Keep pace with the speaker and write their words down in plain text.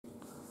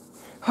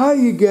Hi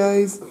you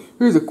guys,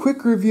 here's a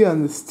quick review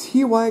on this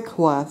TY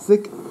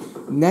Classic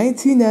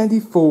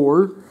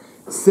 1994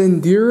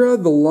 SAHARA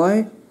the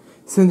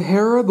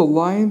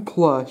Lion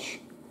plush.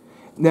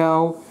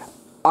 Now,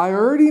 I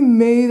already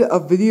made a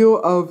video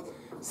of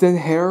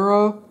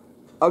SAHARA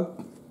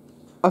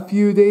a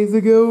few days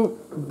ago,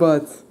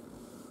 but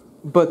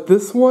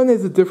this one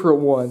is a different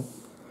one.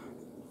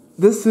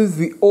 This is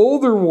the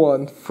older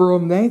one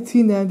from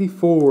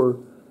 1994.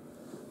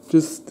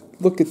 Just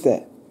look at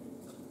that.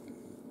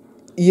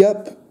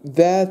 Yep,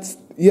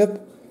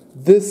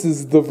 this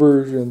is the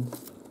version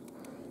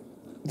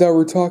that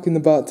we're talking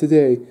about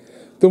today.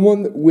 The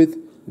one with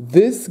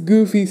this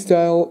goofy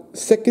style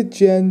 2nd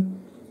gen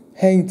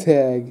hang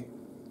tag.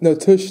 No,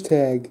 tush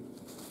tag.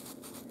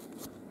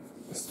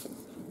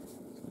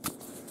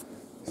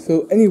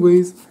 So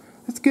anyways,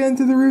 let's get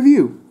into the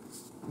review.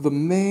 The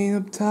mane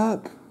up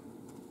top.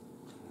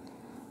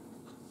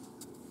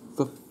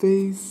 The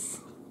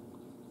face.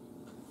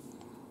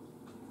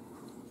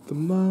 The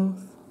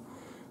mouth.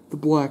 The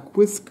black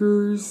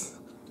whiskers,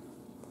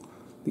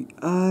 the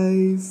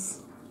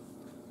eyes,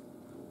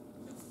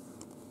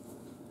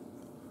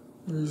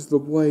 there's the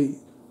white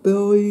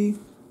belly,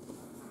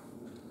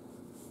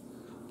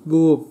 the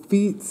little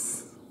feet.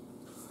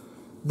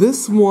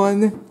 This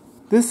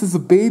is a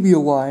baby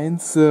lion,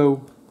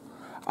 so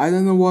I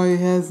don't know why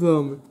it has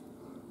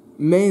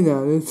mane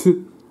on it. I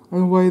don't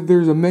know why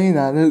there's a mane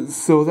on it,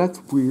 so that's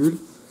weird.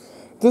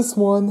 This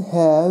one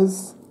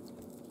has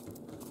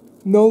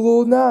no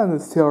little knot on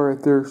his tail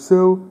right there,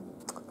 so,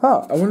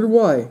 I wonder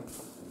why.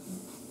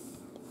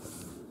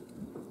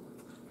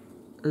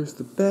 There's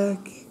the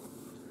back,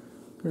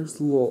 there's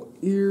the little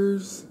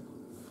ears.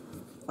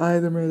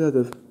 They're made out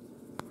of,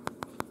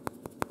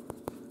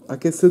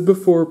 like I said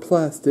before,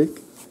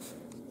 plastic.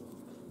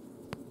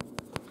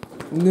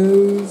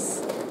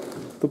 Nose,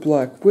 the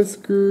black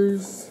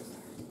whiskers,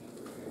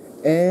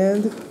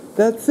 and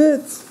that's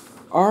it.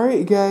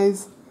 Alright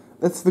guys,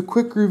 that's the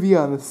quick review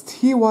on this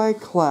TY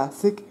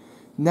Classic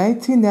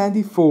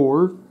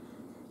 1994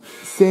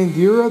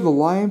 SAHARA the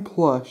Lion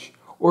plush,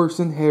 or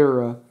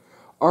SAHARA.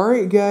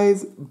 Alright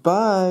guys,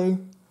 bye!